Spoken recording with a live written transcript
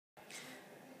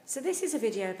So this is a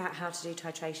video about how to do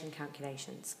titration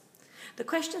calculations. The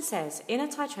question says, in a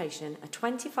titration, a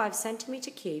 25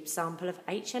 centimetre cube sample of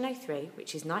HNO3,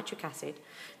 which is nitric acid,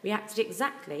 reacted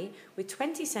exactly with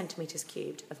 20 centimetres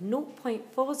cubed of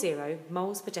 0.40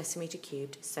 moles per decimetre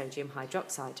cubed sodium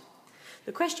hydroxide.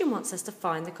 The question wants us to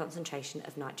find the concentration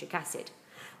of nitric acid.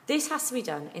 This has to be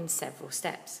done in several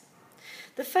steps.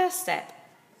 The first step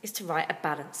is to write a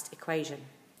balanced equation.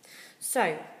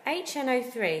 So,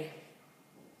 HNO3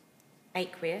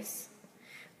 aqueous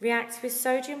reacts with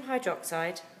sodium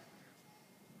hydroxide,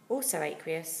 also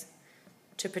aqueous,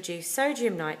 to produce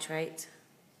sodium nitrate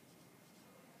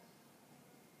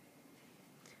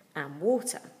and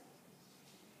water.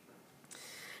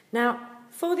 Now,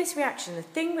 for this reaction, the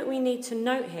thing that we need to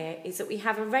note here is that we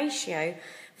have a ratio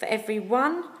for every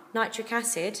 1 nitric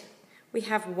acid, we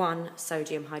have 1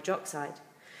 sodium hydroxide.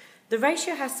 The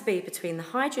ratio has to be between the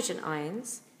hydrogen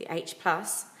ions, the H+,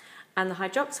 and the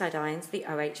hydroxide ions, the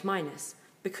OH-,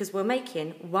 because we're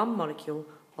making 1 molecule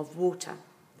of water.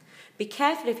 Be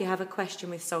careful if you have a question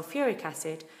with sulfuric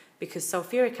acid, because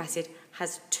sulfuric acid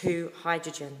has 2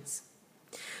 hydrogens.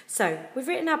 So, we've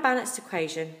written our balanced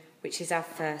equation, which is our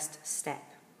first step.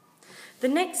 The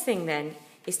next thing then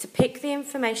is to pick the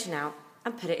information out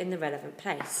and put it in the relevant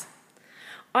place.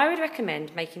 I would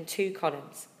recommend making 2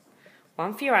 columns,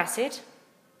 one for your acid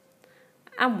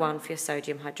and one for your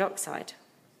sodium hydroxide.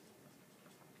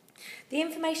 The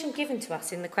information given to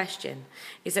us in the question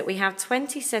is that we have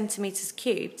 20 centimetres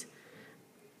cubed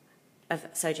of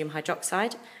sodium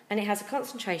hydroxide and it has a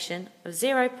concentration of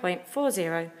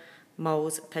 0.40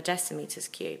 moles per decimetres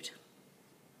cubed.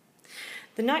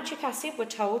 The nitric acid, we're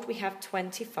told we have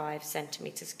 25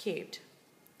 centimetres cubed.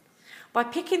 By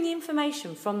picking the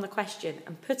information from the question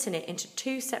and putting it into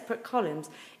 2 separate columns,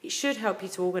 it should help you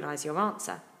to organise your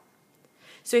answer.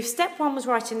 So if step 1 was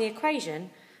writing the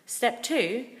equation, step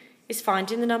 2 is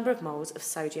finding the number of moles of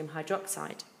sodium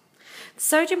hydroxide. The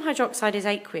sodium hydroxide is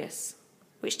aqueous,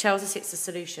 which tells us it's a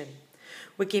solution.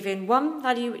 We're given one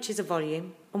value which is a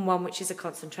volume and one which is a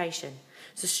concentration.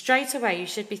 So straight away you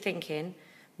should be thinking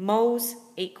moles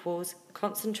equals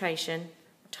concentration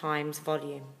times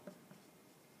volume.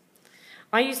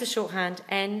 I use the shorthand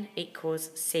N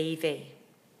equals CV.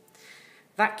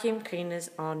 Vacuum cleaners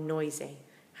are noisy.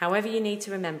 However you need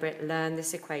to remember it, learn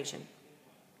this equation.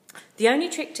 The only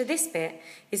trick to this bit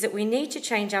is that we need to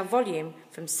change our volume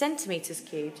from centimetres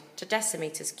cubed to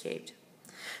decimetres cubed.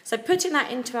 So putting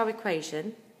that into our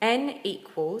equation, N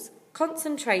equals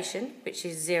concentration, which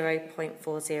is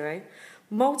 0.40,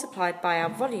 multiplied by our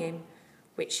volume,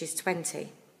 which is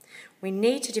 20. We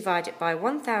need to divide it by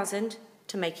 1,000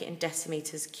 to make it in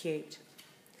decimetres cubed.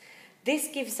 This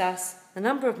gives us the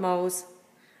number of moles,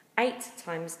 8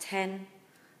 times 10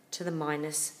 to the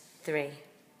minus 3.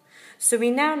 So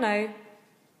we now know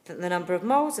that the number of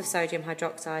moles of sodium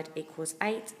hydroxide equals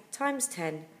 8 times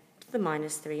 10 to the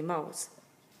minus 3 moles.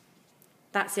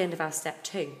 That's the end of our step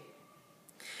 2.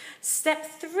 Step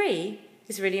 3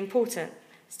 is really important.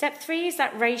 Step 3 is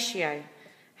that ratio.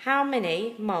 How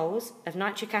many moles of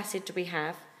nitric acid do we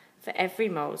have for every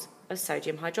moles of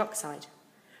sodium hydroxide?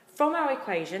 From our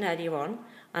equation earlier on,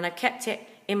 and I've kept it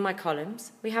in my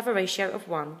columns, we have a ratio of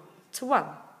 1 to 1.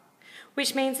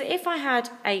 Which means that if I had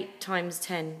 8 times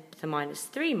 10 to the minus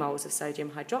 3 moles of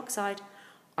sodium hydroxide,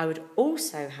 I would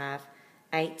also have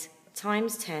 8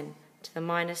 times 10 to the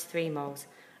minus 3 moles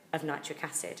of nitric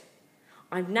acid.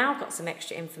 I've now got some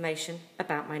extra information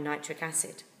about my nitric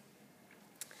acid.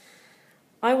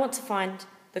 I want to find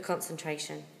the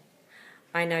concentration.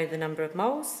 I know the number of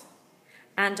moles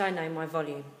and I know my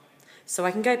volume. So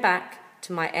I can go back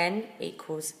to my N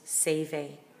equals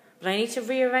CV. But I need to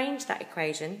rearrange that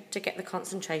equation to get the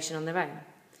concentration on their own.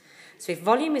 So if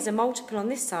volume is a multiple on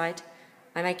this side,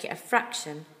 I make it a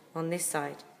fraction on this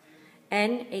side.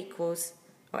 N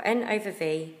over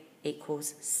V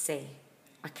equals C.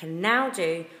 I can now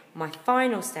do my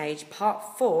final stage,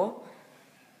 part 4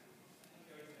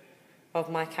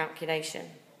 of my calculation.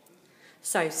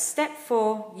 So step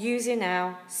 4, using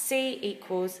now C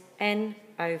equals N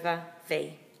over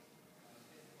V.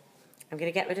 I'm going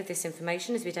to get rid of this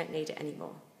information as we don't need it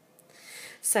anymore.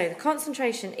 So the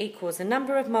concentration equals the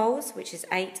number of moles, which is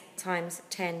 8 times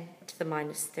 10 to the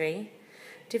minus 3,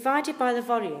 divided by the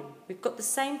volume. We've got the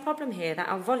same problem here that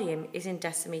our volume is in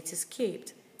decimetres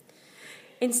cubed.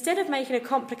 Instead of making a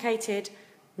complicated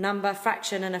number,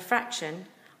 fraction and a fraction,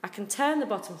 I can turn the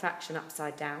bottom fraction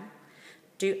upside down,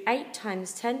 do 8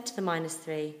 times 10 to the minus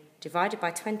 3 divided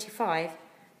by 25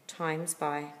 times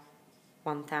by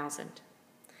 1,000.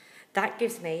 That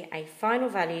gives me a final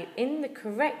value in the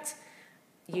correct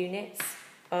units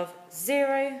of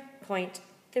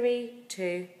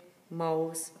 0.32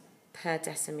 moles per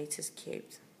decimeters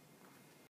cubed.